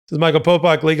This is Michael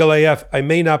Popok, Legal AF. I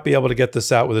may not be able to get this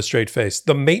out with a straight face.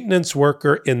 The maintenance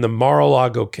worker in the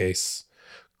Mar-a-Lago case,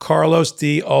 Carlos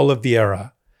de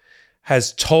Oliveira,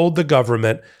 has told the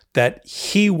government that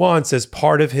he wants, as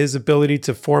part of his ability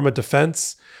to form a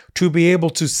defense, to be able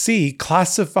to see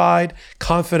classified,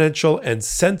 confidential, and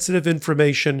sensitive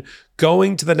information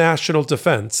going to the national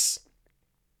defense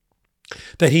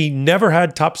that he never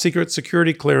had top secret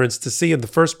security clearance to see in the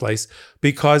first place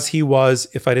because he was,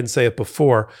 if I didn't say it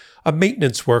before, a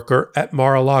maintenance worker at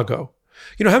Mar-a-Lago.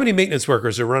 You know, how many maintenance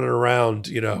workers are running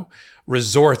around,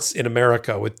 resorts in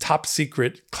America with top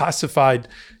secret classified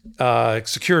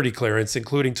security clearance,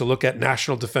 including to look at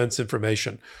national defense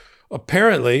information?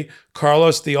 Apparently,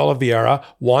 Carlos de Oliveira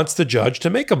wants the judge to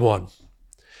make him one.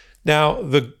 Now,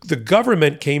 the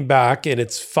government came back in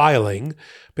its filing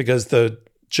because the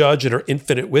judge, in her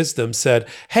infinite wisdom, said,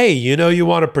 hey, you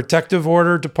want a protective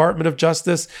order, Department of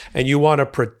Justice, and you want to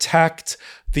protect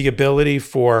the ability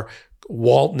for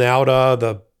Walt Nauta,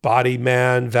 the body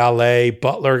man, valet,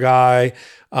 butler guy,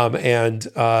 and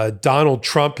Donald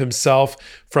Trump himself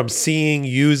from seeing,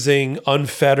 using,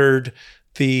 unfettered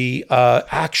the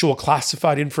actual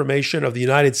classified information of the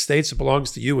United States that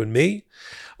belongs to you and me.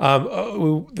 We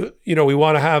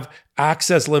want to have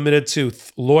access limited to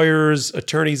lawyers,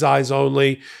 attorneys' eyes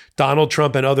only, Donald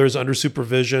Trump and others under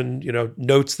supervision,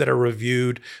 notes that are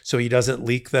reviewed so he doesn't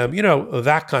leak them,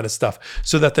 that kind of stuff,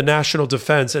 so that the national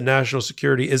defense and national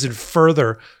security isn't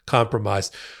further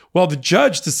compromised. Well, the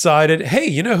judge decided,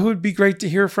 hey, who would be great to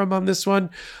hear from on this one?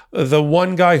 The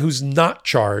one guy who's not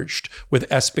charged with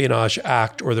Espionage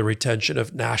Act or the retention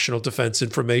of national defense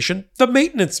information, the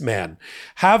maintenance man.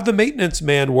 Have the maintenance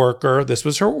man worker, this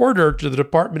was her order to the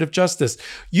Department of Justice,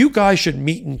 you guys should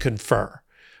meet and confer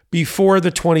before the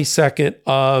 22nd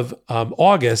of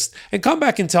August and come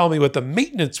back and tell me what the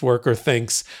maintenance worker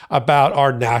thinks about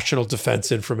our national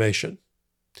defense information.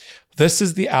 This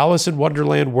is the Alice in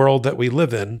Wonderland world that we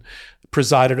live in,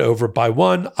 presided over by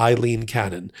one Eileen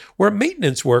Cannon, where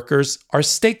maintenance workers are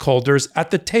stakeholders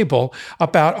at the table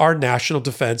about our national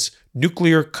defense,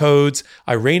 nuclear codes,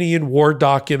 Iranian war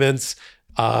documents,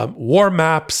 war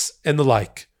maps, and the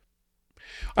like.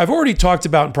 I've already talked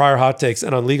about in prior hot takes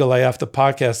and on Legal AF, the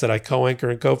podcast that I co-anchor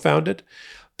and co-founded,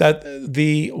 that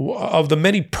of the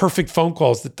many perfect phone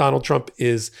calls that Donald Trump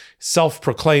is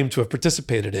self-proclaimed to have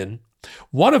participated in,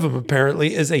 one of them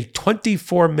apparently is a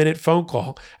 24-minute phone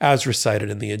call, as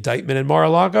recited in the indictment in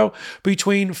Mar-a-Lago,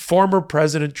 between former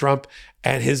President Trump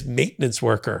and his maintenance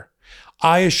worker.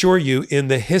 I assure you, in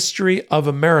the history of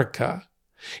America,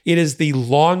 it is the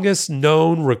longest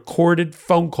known recorded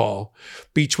phone call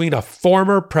between a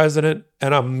former president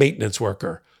and a maintenance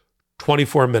worker.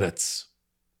 24 minutes.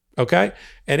 Okay?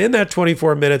 And in that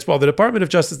 24 minutes, while the Department of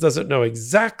Justice doesn't know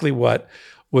exactly what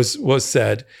was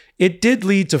said, it did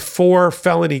lead to 4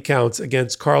 felony counts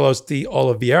against Carlos de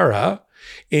Oliveira,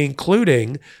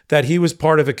 including that he was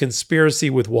part of a conspiracy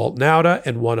with Walt Nauta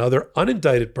and one other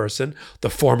unindicted person, the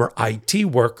former IT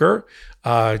worker,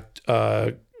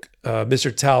 Mr.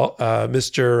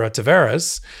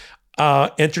 Tavares,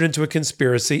 entered into a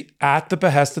conspiracy at the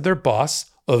behest of their boss,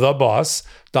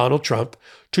 Donald Trump,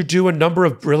 to do a number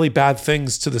of really bad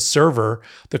things to the server,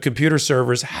 the computer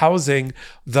servers housing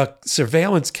the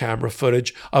surveillance camera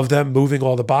footage of them moving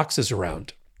all the boxes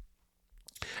around.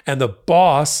 And the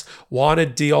boss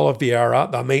wanted de Oliveira,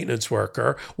 the maintenance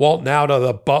worker, Walt Nauta,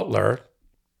 the butler,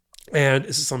 and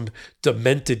this is some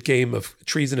demented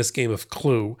treasonous game of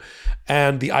Clue,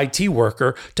 and the IT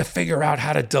worker to figure out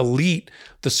how to delete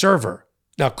the server.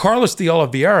 Now, Carlos de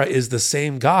Oliveira is the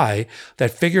same guy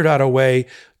that figured out a way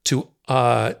to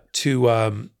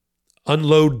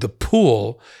unload the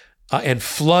pool and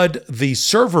flood the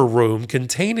server room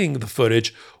containing the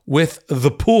footage with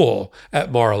the pool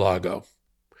at Mar-a-Lago.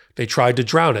 They tried to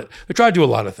drown it. They tried to do a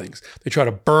lot of things. They tried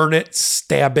to burn it,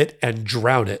 stab it, and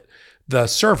drown it, the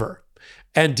server.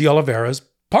 And de Oliveira's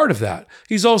part of that.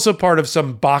 He's also part of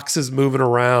some boxes moving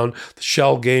around, the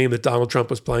shell game that Donald Trump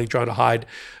was playing, trying to hide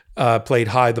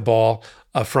the ball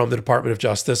from the Department of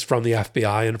Justice, from the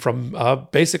FBI, and from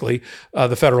basically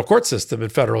the federal court system and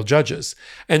federal judges.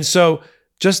 And so,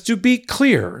 just to be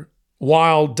clear,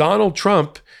 while Donald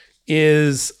Trump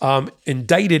is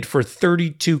indicted for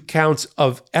 32 counts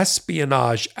of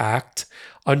Espionage Act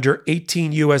under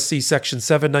 18 U.S.C. Section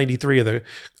 793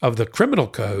 of the Criminal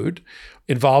Code,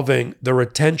 involving the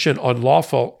retention,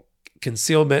 unlawful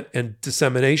concealment, and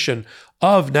dissemination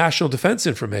of national defense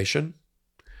information,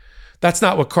 that's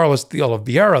not what Carlos de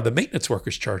Oliveira, the maintenance worker,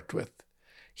 is charged with.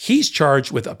 He's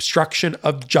charged with obstruction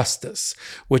of justice,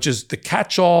 which is the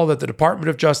catch-all that the Department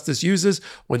of Justice uses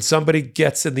when somebody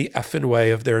gets in the effing way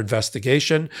of their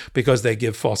investigation because they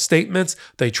give false statements,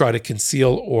 they try to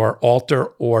conceal or alter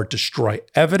or destroy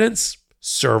evidence,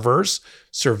 servers,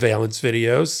 surveillance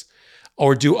videos,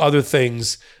 or do other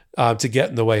things to get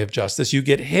in the way of justice. You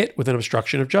get hit with an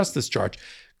obstruction of justice charge.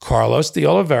 Carlos de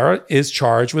Oliveira is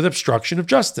charged with obstruction of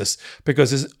justice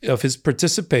because of his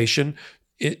participation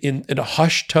in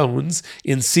hushed tones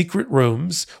in secret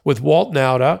rooms with Walt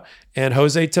Nauta and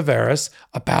Jose Taveras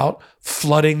about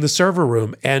flooding the server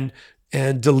room and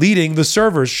deleting the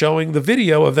servers, showing the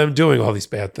video of them doing all these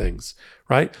bad things,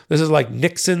 right? This is like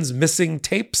Nixon's missing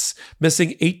tapes,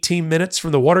 missing 18 minutes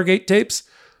from the Watergate tapes.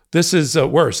 This is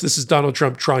worse. This is Donald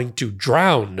Trump trying to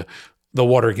drown the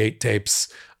Watergate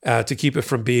tapes to keep it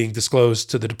from being disclosed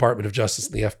to the Department of Justice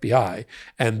and the FBI.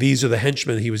 And these are the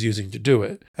henchmen he was using to do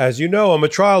it. As you know, I'm a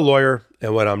trial lawyer,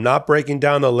 and when I'm not breaking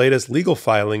down the latest legal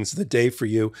filings of the day for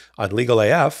you on Legal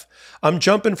AF, I'm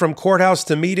jumping from courthouse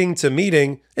to meeting,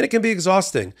 and it can be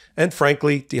exhausting and,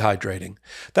 frankly, dehydrating.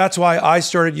 That's why I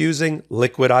started using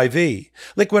Liquid IV.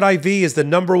 Liquid IV is the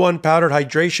 #1 powdered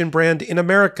hydration brand in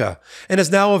America and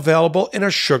is now available in a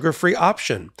sugar-free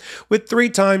option. With 3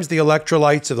 times the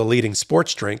electrolytes of the leading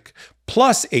sports drink,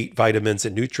 plus 8 vitamins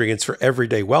and nutrients for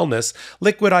everyday wellness,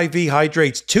 Liquid IV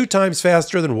hydrates 2 times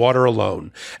faster than water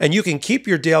alone. And you can keep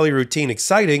your daily routine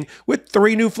exciting with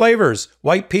 3 new flavors: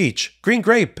 white peach, green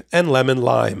grape, and lemon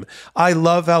lime. I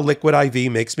love how Liquid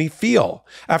IV makes me feel.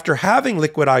 After having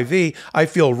Liquid IV, I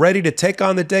feel ready to take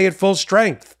on the day at full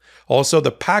strength. Also,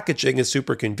 the packaging is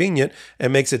super convenient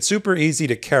and makes it super easy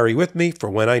to carry with me for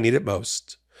when I need it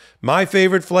most. My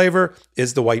favorite flavor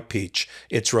is the white peach.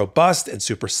 It's robust and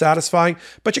super satisfying,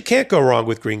 but you can't go wrong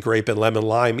with green grape and lemon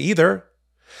lime either.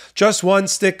 Just 1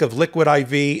 stick of Liquid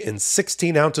IV in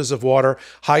 16 ounces of water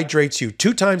hydrates you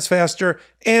 2 times faster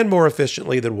and more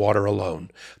efficiently than water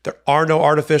alone. There are no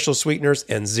artificial sweeteners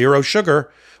and 0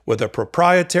 sugar, with a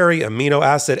proprietary amino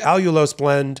acid allulose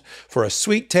blend for a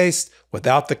sweet taste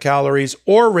without the calories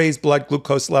or raised blood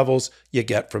glucose levels you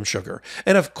get from sugar.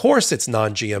 And of course, it's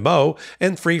non-GMO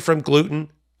and free from gluten,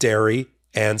 dairy,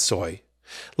 and soy.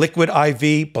 Liquid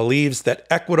IV believes that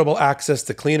equitable access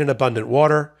to clean and abundant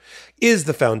water is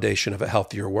the foundation of a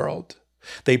healthier world.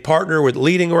 They partner with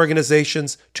leading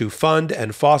organizations to fund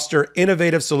and foster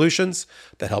innovative solutions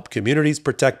that help communities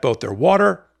protect both their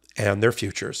water and their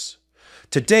futures.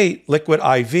 To date, Liquid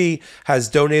IV has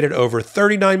donated over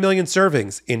 39 million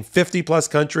servings in 50-plus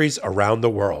countries around the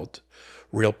world.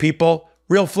 Real people,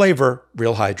 real flavor,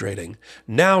 real hydrating.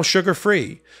 Now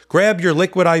sugar-free. Grab your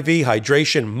Liquid IV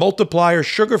Hydration Multiplier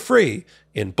sugar-free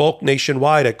in bulk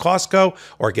nationwide at Costco,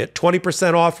 or get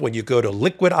 20% off when you go to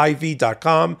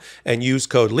liquidiv.com and use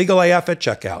code LegalAF at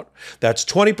checkout. That's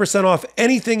 20% off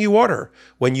anything you order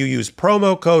when you use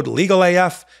promo code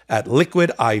LegalAF at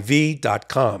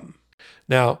liquidiv.com.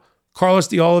 Now, Carlos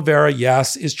de Oliveira,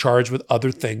 yes, is charged with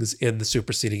other things in the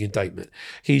superseding indictment.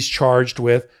 He's charged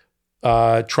with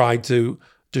trying to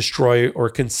destroy or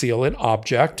conceal an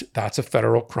object. That's a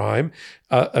federal crime.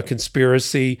 A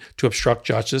conspiracy to obstruct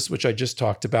justice, which I just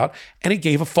talked about. And he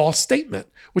gave a false statement,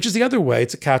 which is the other way.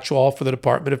 It's a catch-all for the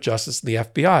Department of Justice and the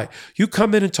FBI. You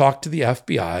come in and talk to the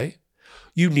FBI,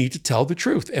 you need to tell the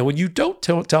truth. And when you don't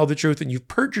tell the truth and you've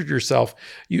perjured yourself,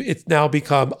 it's now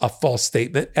become a false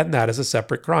statement, and that is a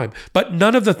separate crime. But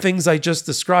none of the things I just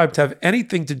described have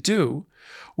anything to do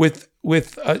with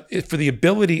for the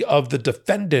ability of the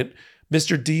defendant,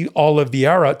 Mr. de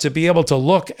Oliveira, to be able to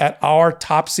look at our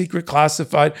top secret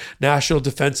classified national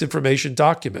defense information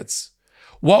documents.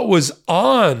 What was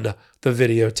on the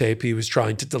videotape he was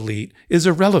trying to delete is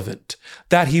irrelevant.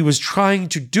 That he was trying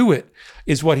to do it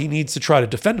is what he needs to try to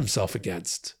defend himself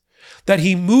against. That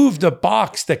he moved a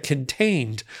box that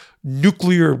contained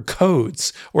nuclear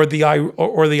codes or the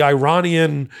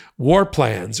Iranian war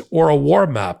plans or a war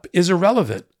map is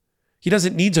irrelevant. He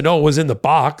doesn't need to know what was in the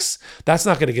box. That's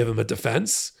not going to give him a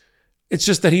defense. It's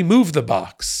just that he moved the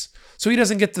box. So he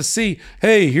doesn't get to see,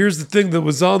 hey, here's the thing that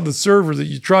was on the server that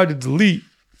you tried to delete.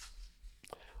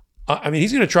 I mean,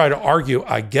 he's going to try to argue,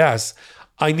 I guess.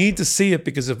 I need to see it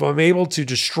because if I'm able to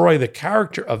destroy the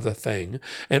character of the thing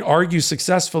and argue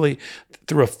successfully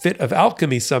through a fit of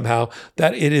alchemy somehow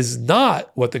that it is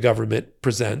not what the government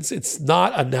presents, it's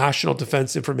not a national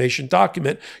defense information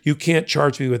document, you can't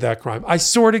charge me with that crime. I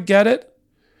sort of get it.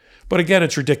 But again,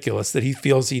 it's ridiculous that he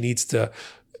feels he needs to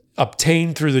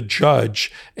obtain through the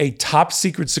judge a top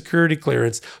secret security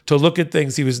clearance to look at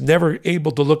things he was never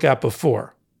able to look at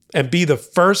before and be the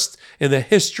first in the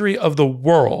history of the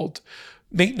world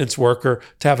maintenance worker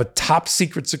to have a top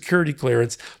secret security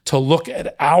clearance to look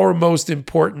at our most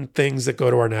important things that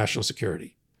go to our national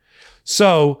security.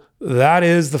 So that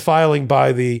is the filing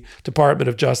by the Department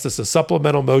of Justice, a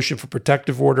supplemental motion for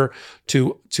protective order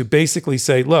to basically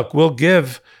say, look, we'll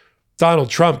give Donald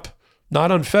Trump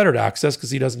not unfettered access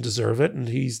because he doesn't deserve it and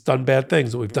he's done bad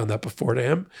things, and we've done that before to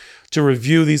him, to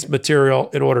review these material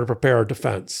in order to prepare our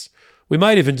defense. We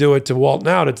might even do it to Walt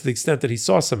Nauta to the extent that he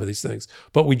saw some of these things,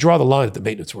 but we draw the line at the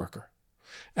maintenance worker.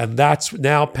 And that's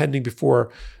now pending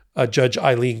before Judge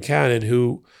Eileen Cannon,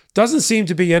 who doesn't seem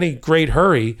to be any great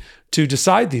hurry to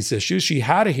decide these issues. She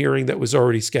had a hearing that was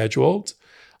already scheduled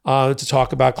to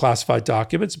talk about classified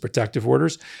documents and protective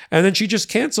orders, and then she just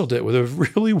canceled it with a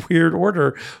really weird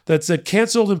order that said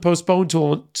canceled and postponed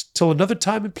till another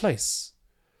time and place.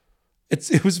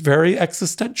 It was very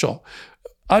existential.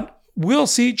 We'll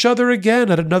see each other again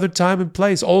at another time and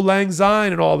place. Auld Lang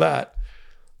Syne and all that.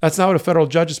 That's not what a federal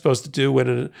judge is supposed to do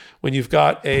when you've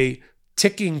got a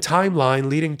ticking timeline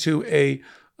leading to a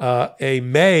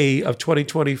May of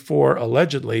 2024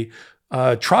 allegedly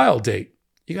trial date.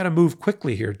 You got to move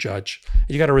quickly here, Judge.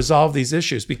 You got to resolve these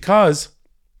issues because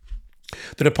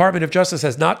the Department of Justice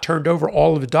has not turned over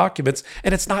all of the documents,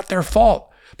 and it's not their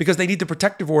fault because they need the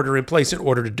protective order in place in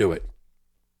order to do it.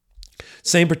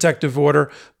 Same protective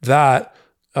order that,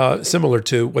 similar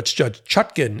to what Judge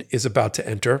Chutkan is about to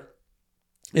enter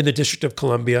in the District of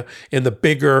Columbia in the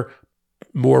bigger,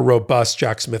 more robust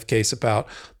Jack Smith case about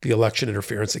the election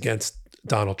interference against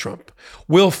Donald Trump.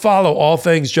 We'll follow all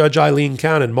things Judge Eileen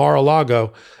Cannon,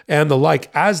 Mar-a-Lago, and the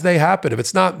like as they happen. If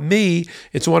it's not me,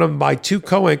 it's one of my two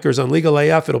co-anchors on Legal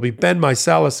AF. It'll be Ben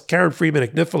Meiselas, Karen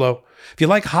Friedman-Agnifilo. If you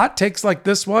like hot takes like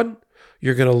this one,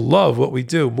 you're going to love what we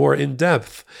do more in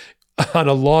depth on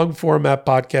a long format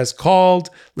podcast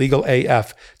called Legal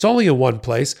AF. It's only in one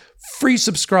place. Free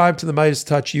subscribe to the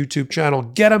MeidasTouch YouTube channel.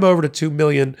 Get them over to 2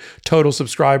 million total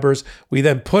subscribers. We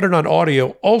then put it on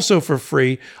audio also for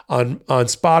free on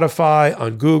Spotify,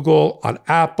 on Google, on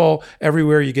Apple,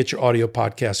 everywhere you get your audio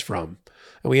podcasts from.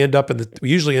 And we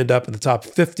usually end up in the top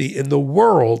 50 in the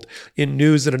world in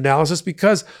news and analysis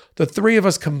because the three of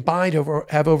us combined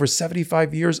have over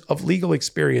 75 years of legal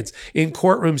experience in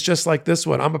courtrooms just like this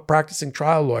one. I'm a practicing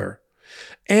trial lawyer.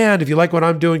 And if you like what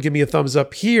I'm doing, give me a thumbs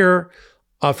up here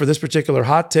for this particular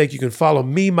hot take. You can follow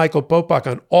me, Michael Popok,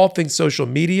 on all things social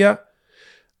media,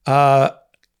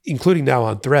 including now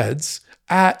on Threads,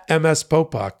 at MS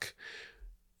Popok.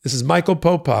 This is Michael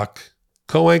Popok,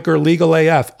 co-anchor Legal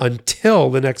AF,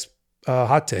 until the next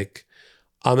hot take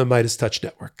on the MeidasTouch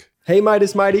Network. Hey,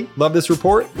 Meidas Mighty, love this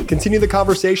report? Continue the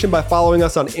conversation by following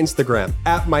us on Instagram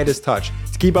at MeidasTouch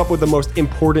to keep up with the most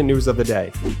important news of the day.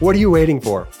 What are you waiting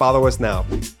for? Follow us now.